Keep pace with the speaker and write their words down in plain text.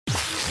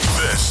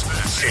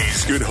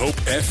This is Good Hope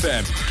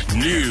FM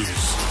News.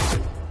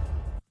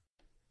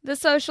 The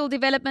Social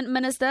Development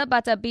Minister,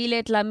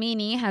 Batabile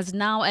Dlamini, has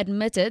now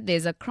admitted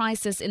there's a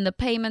crisis in the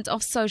payment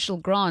of social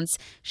grants.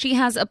 She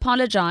has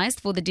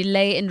apologized for the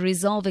delay in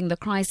resolving the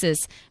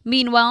crisis.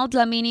 Meanwhile,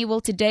 Dlamini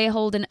will today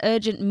hold an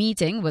urgent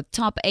meeting with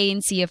top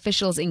ANC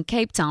officials in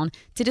Cape Town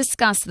to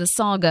discuss the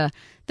saga.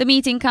 The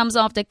meeting comes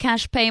after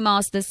Cash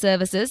Paymaster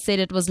Services said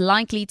it was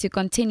likely to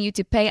continue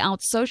to pay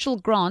out social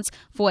grants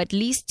for at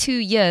least 2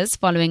 years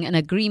following an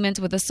agreement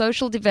with the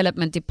Social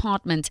Development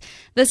Department.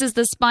 This is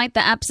despite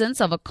the absence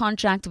of a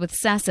contract with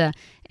SASSA.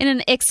 In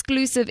an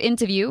exclusive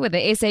interview with the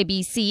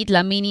SABC,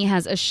 Dlamini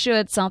has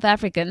assured South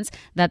Africans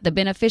that the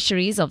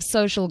beneficiaries of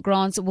social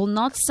grants will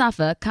not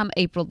suffer come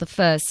April the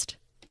 1st.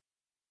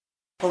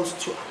 Supposed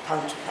to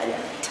account to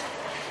Parliament.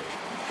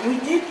 We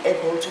did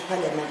go to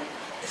Parliament.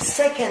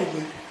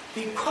 Secondly,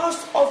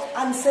 because of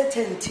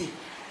uncertainty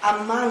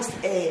amongst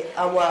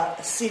our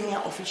senior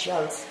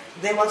officials,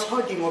 there was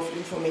hoarding of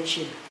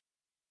information.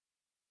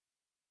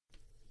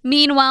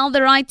 Meanwhile,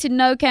 the Right to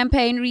Know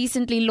campaign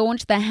recently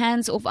launched the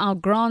Hands Off Our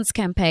Grants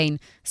campaign.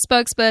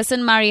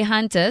 Spokesperson Murray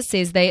Hunter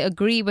says they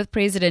agree with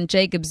President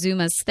Jacob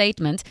Zuma's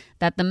statement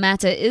that the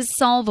matter is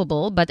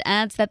solvable, but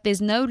adds that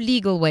there's no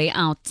legal way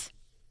out.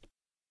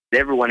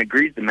 Everyone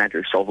agrees the matter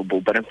is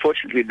solvable, but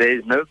unfortunately there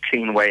is no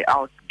clean way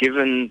out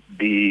given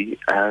the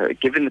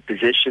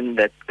position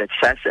that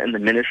SASSA and the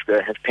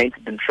minister have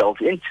painted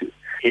themselves into.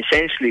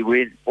 Essentially,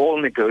 we're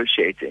all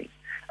negotiating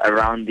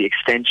around the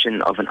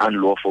extension of an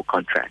unlawful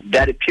contract.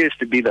 That appears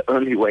to be the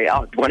only way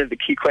out. One of the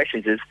key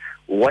questions is,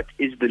 what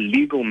is the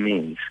legal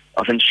means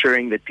of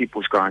ensuring that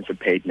people's grants are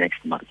paid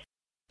next month?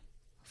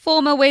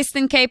 Former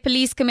Western Cape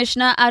Police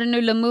Commissioner Arno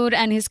Lamour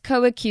and his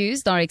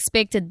co-accused are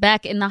expected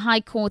back in the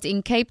High Court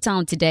in Cape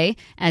Town today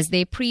as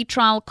their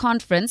pre-trial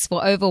conference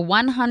for over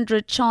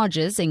 100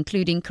 charges,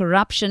 including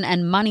corruption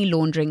and money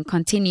laundering,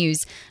 continues.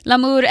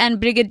 Lamour and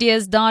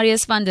Brigadiers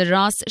Darius van der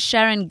Ras,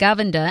 Sharon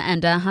Govender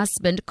and her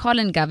husband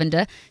Colin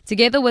Govender,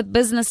 together with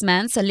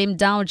businessman Salim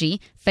Douji,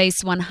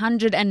 face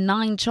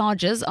 109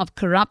 charges of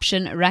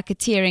corruption,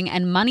 racketeering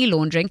and money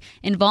laundering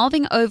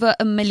involving over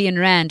R1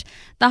 million.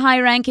 The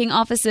high-ranking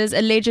officers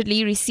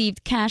allegedly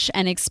received cash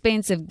and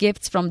expensive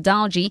gifts from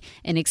Douji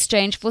in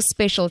exchange for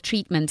special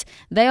treatment.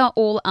 They are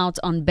all out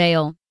on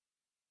bail.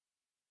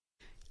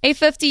 A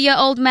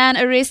 50-year-old man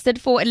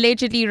arrested for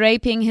allegedly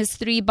raping his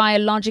 3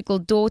 biological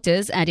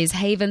daughters at his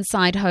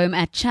Havenside home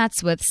at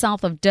Chatsworth,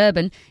 south of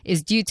Durban,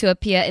 is due to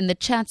appear in the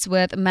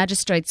Chatsworth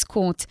Magistrates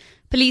Court.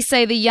 Police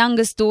say the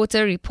youngest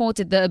daughter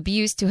reported the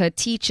abuse to her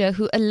teacher,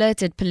 who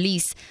alerted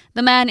police.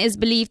 The man is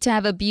believed to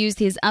have abused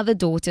his other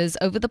daughters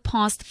over the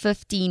past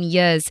 15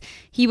 years.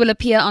 He will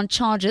appear on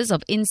charges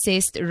of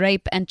incest,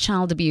 rape and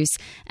child abuse.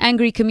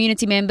 Angry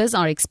community members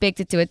are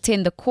expected to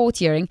attend the court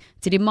hearing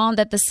to demand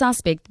that the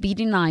suspect be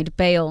denied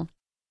bail.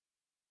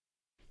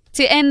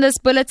 To end this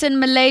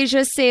bulletin,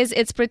 Malaysia says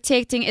it's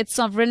protecting its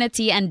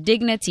sovereignty and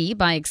dignity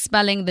by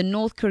expelling the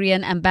North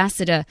Korean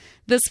ambassador.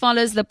 This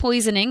follows the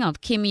poisoning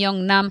of Kim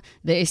Jong-nam,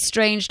 the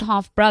estranged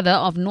half-brother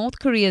of North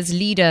Korea's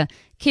leader.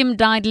 Kim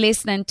died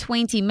less than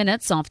 20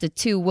 minutes after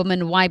 2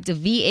 women wiped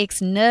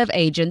VX nerve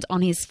agent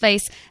on his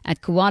face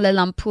at Kuala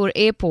Lumpur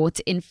airport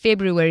in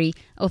February,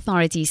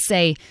 authorities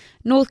say.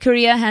 North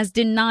Korea has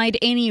denied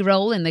any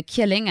role in the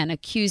killing and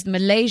accused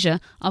Malaysia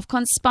of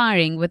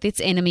conspiring with its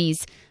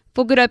enemies.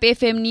 For Good Hope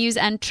FM News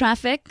and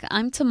Traffic,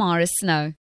 I'm Tamara Snow.